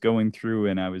was going through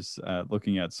and I was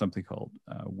looking at something called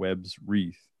Webb's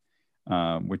Wreath,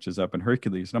 which is up in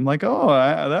Hercules, and I'm like, oh,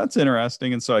 that's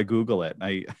interesting. And so I Google it.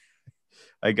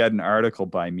 I got an article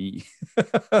by me.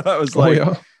 I was like,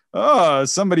 oh,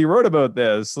 somebody wrote about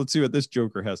this. Let's see what this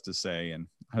joker has to say. And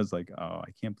I was like, oh,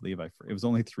 I can't believe it was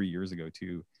only 3 years ago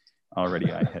too.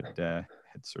 Already I had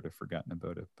sort of forgotten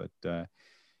about it,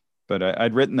 but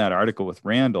I'd written that article with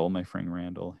Randall, my friend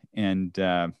Randall, and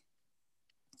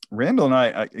Randall and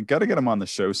I got to get him on the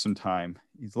show sometime.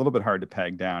 He's a little bit hard to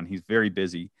peg down. He's very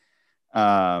busy.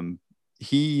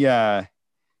 He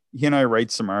and I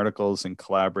write some articles and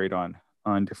collaborate on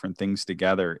different things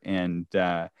together. And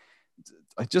I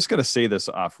just got to say this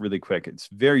off really quick. It's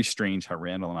very strange how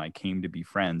Randall and I came to be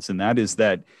friends. And that is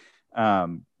that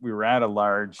we were at a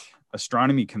large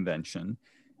astronomy convention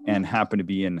and happened to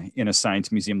be in a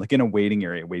science museum, like in a waiting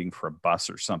area, waiting for a bus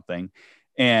or something.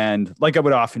 And like I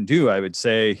would often do, I would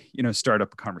say, start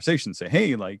up a conversation, say,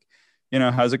 hey, like,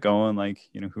 how's it going? Like,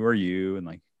 who are you? And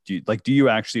like, do you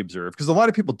actually observe? Because a lot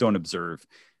of people don't observe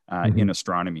in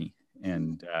astronomy.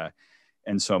 And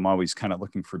so I'm always kind of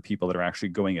looking for people that are actually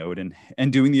going out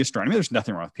and doing the astronomy. There's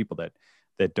nothing wrong with people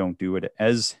that don't do it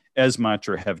as much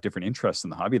or have different interests in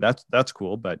the hobby. That's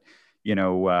cool. But,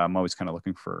 I'm always kind of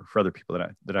looking for other people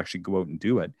that actually go out and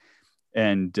do it.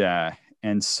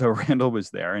 And so Randall was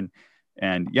there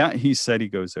and yeah, he said he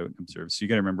goes out and observes. So you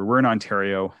got to remember, we're in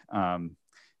Ontario, and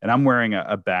I'm wearing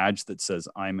a badge that says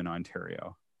I'm an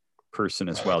Ontario person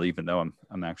as well, even though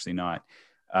I'm actually not.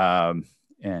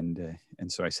 And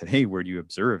so I said, hey, where do you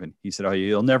observe? And he said, oh,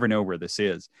 you'll never know where this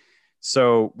is.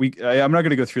 So I'm not going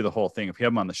to go through the whole thing. If you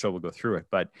have him on the show, we'll go through it.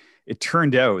 But it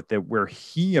turned out that where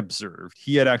he observed,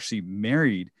 he had actually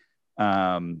married,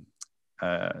 like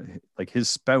his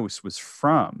spouse was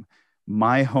from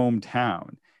my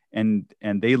hometown. And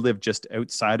they lived just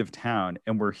outside of town.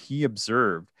 And where he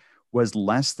observed was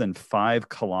less than 5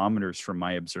 kilometers from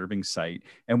my observing site.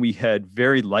 And we had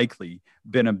very likely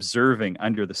been observing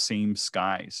under the same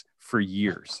skies for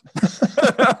years.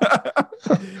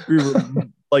 We were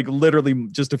like literally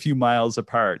just a few miles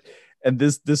apart. And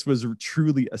this was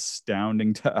truly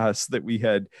astounding to us that we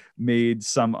had made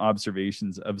some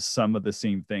observations of some of the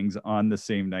same things on the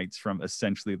same nights from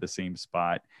essentially the same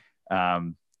spot.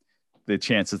 The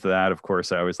chances of that, of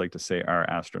course, I always like to say, are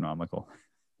astronomical.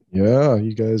 Yeah,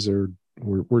 you guys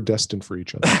we're destined for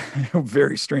each other.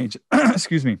 Very strange.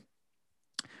 Excuse me.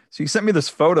 So he sent me this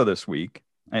photo this week,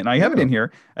 and I have it in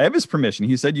here. I have his permission.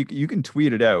 He said you can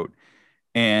tweet it out.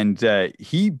 And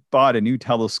he bought a new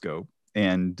telescope.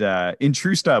 And in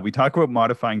true style, we talk about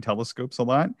modifying telescopes a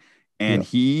lot. And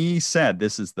he said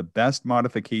this is the best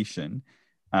modification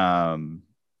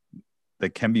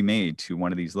that can be made to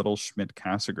one of these little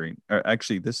Schmidt-Cassegrain.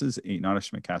 Actually, this is not a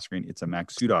Schmidt-Cassegrain. It's a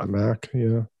Maksutov. Mac,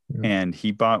 yeah. And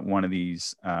he bought one of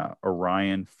these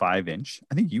Orion 5-inch.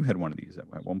 I think you had one of these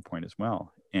at one point as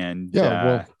well. And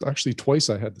well, actually twice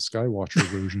I had the Skywatcher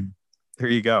version. There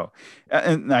you go.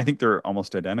 And I think they're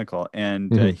almost identical.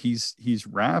 And he's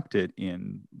wrapped it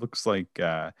in, looks like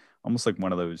almost like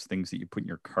one of those things that you put in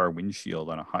your car windshield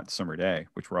on a hot summer day,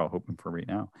 which we're all hoping for right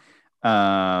now.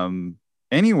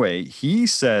 Anyway, he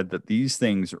said that these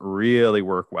things really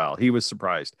work well. He was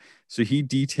surprised. So he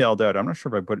detailed out, I'm not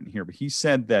sure if I put it in here, but he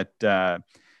said that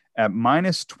at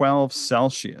minus 12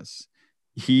 Celsius,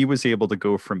 he was able to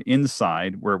go from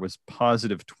inside where it was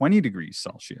positive 20 degrees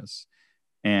Celsius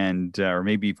and or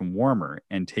maybe even warmer,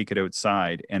 and take it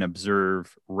outside and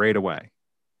observe right away.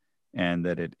 And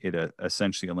that it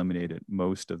essentially eliminated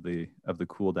most of the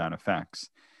cool down effects.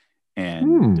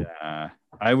 And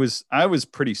I was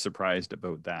pretty surprised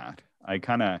about that. I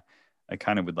kind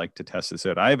of would like to test this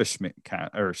out. I have a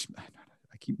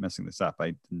I keep messing this up.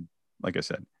 Like I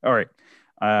said, all right.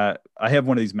 I have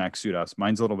one of these Maksutovs.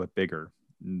 Mine's a little bit bigger.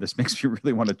 This makes me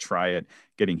really want to try it,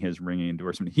 getting his ringing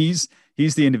endorsement. He's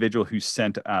the individual who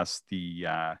sent us the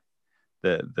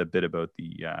bit about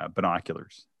the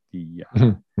binoculars, the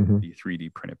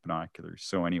 3D printed binoculars.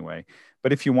 So anyway,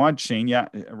 but if you want, Shane,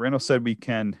 Randall said we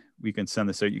can send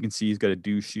this out. You can see he's got a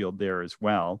dew shield there as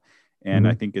well. And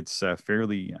I think it's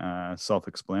fairly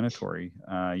self-explanatory.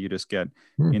 You just get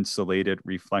insulated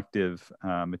reflective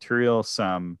material,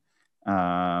 some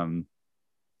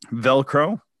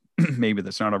Velcro, maybe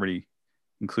that's not already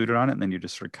included on it, and then you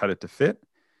just sort of cut it to fit.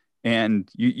 And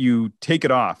you take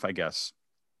it off, I guess,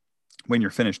 when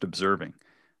you're finished observing.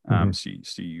 So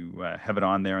you have it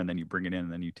on there, and then you bring it in,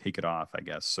 and then you take it off, I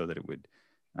guess, so that it would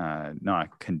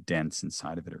not condense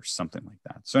inside of it or something like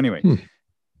that. So anyway,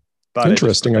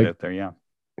 interesting. Out there, yeah.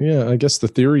 Yeah, I guess the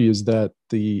theory is that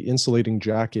the insulating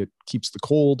jacket keeps the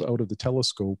cold out of the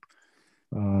telescope,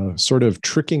 sort of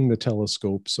tricking the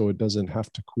telescope so it doesn't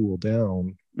have to cool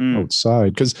down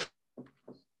outside. Because,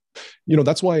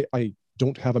 that's why I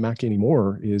don't have a Mac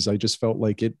anymore, is I just felt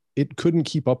like it couldn't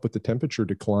keep up with the temperature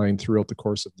decline throughout the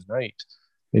course of the night.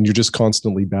 and you're just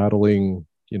constantly battling,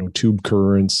 tube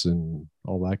currents and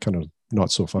all that kind of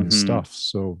not so fun stuff.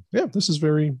 So yeah, this is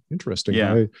very interesting.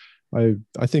 Yeah. I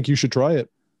think you should try it.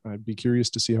 I'd be curious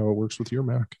to see how it works with your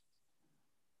Mac.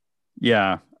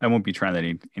 Yeah, I won't be trying that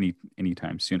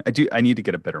anytime soon. I need to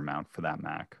get a better mount for that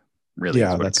Mac. Really,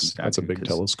 yeah, that's a big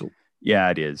telescope. Yeah,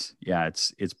 it is. Yeah,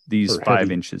 it's these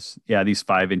 5 inches. Yeah, these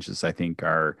 5 inches I think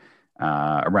are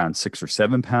around 6 or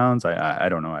 7 pounds. I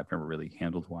don't know. I've never really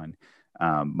handled one.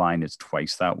 Mine is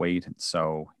twice that weight, and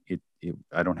so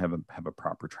I don't have a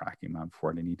proper tracking mount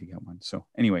for it. I need to get one. So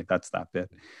anyway, that's that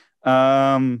bit.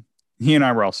 He and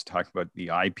I were also talking about the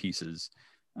eyepieces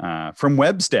from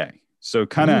Webb's day. So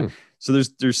so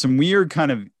there's some weird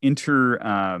kind of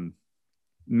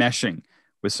meshing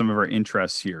with some of our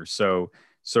interests here. So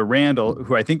Randall,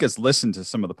 who I think has listened to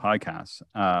some of the podcasts,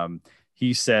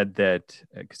 he said that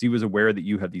because he was aware that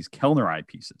you have these Kellner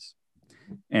eyepieces,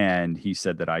 and he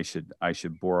said that I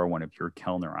should borrow one of your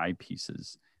Kellner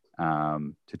eyepieces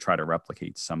to try to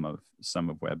replicate some of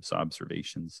Webb's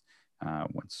observations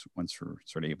once we're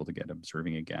sort of able to get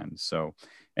observing again. So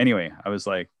anyway, I was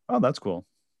like, oh, that's cool.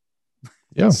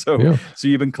 Yeah. So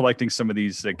you've been collecting some of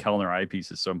these Kellner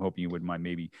eyepieces. So I'm hoping you wouldn't mind.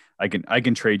 Maybe I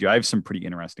can trade you. I have some pretty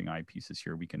interesting eyepieces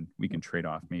here. We can trade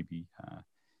off. Maybe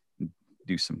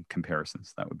do some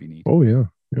comparisons. That would be neat. Oh yeah,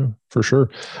 for sure.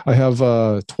 I have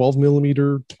 12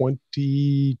 millimeter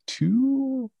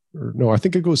 22. Or no, I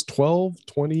think it goes 12,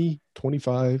 20,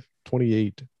 25,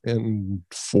 28, and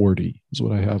 40 is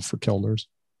what I have for Kellner's.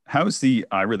 How's the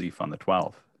eye relief on the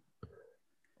 12?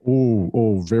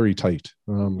 Oh, very tight.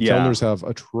 Kellner's have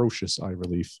atrocious eye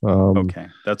relief. Okay,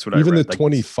 that's what even I read. The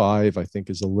 25, I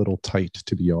think, is a little tight,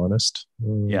 to be honest.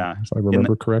 Yeah, if I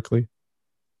remember correctly.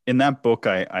 In that book,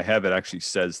 I have it actually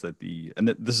says that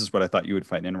this is what I thought you would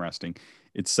find interesting.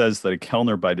 It says that a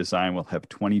Kellner by design will have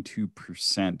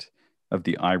 22% of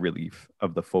the eye relief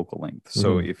of the focal length.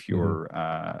 So if you're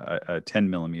a 10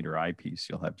 millimeter eyepiece,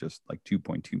 you'll have just like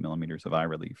 2.2 millimeters of eye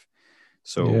relief.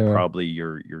 So probably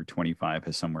your 25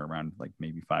 has somewhere around like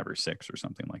maybe 5 or 6 or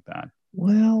something like that.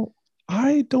 Well,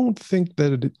 I don't think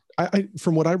that I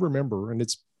from what I remember, and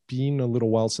it's been a little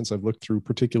while since I've looked through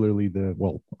particularly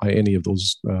any of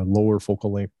those lower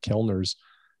focal length Kellners,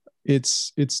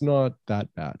 it's not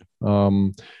that bad.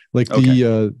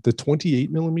 The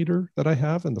 28 millimeter that I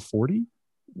have and the 40,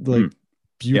 like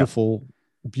beautiful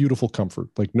comfort,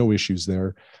 like no issues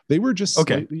there. They were just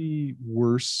slightly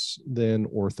worse than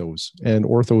orthos, and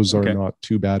orthos are not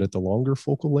too bad at the longer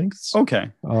focal lengths.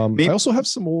 I also have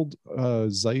some old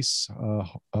Zeiss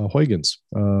Huygens,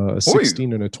 a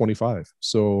 16 and a 25.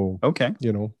 So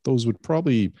those would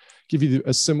probably give you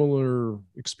a similar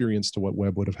experience to what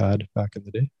Webb would have had back in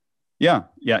the day. Yeah.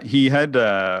 He had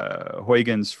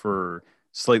Huygens for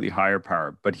slightly higher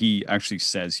power, but he actually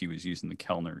says he was using the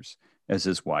Kellners as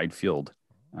his wide field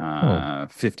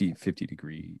 50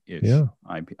 degree ish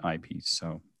eyepiece.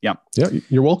 So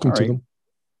you're welcome to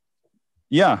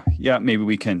them. Maybe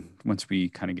we can, once we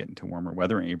kind of get into warmer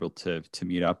weather and able to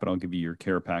meet up, but I'll give you your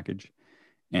care package,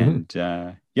 and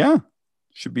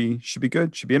should be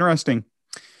good, should be interesting.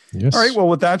 Yes. All right, well,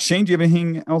 with that, Shane, do you have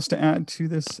anything else to add to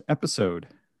this episode?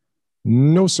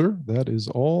 No, sir, that is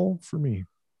all for me.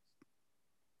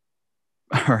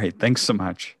 All right, thanks so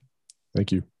much.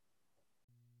 Thank you.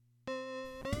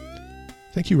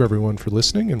 Thank you, everyone, for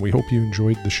listening, and we hope you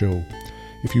enjoyed the show.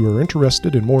 If you are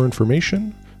interested in more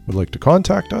information, would like to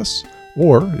contact us,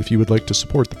 or if you would like to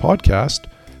support the podcast,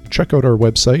 check out our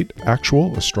website,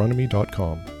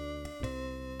 actualastronomy.com.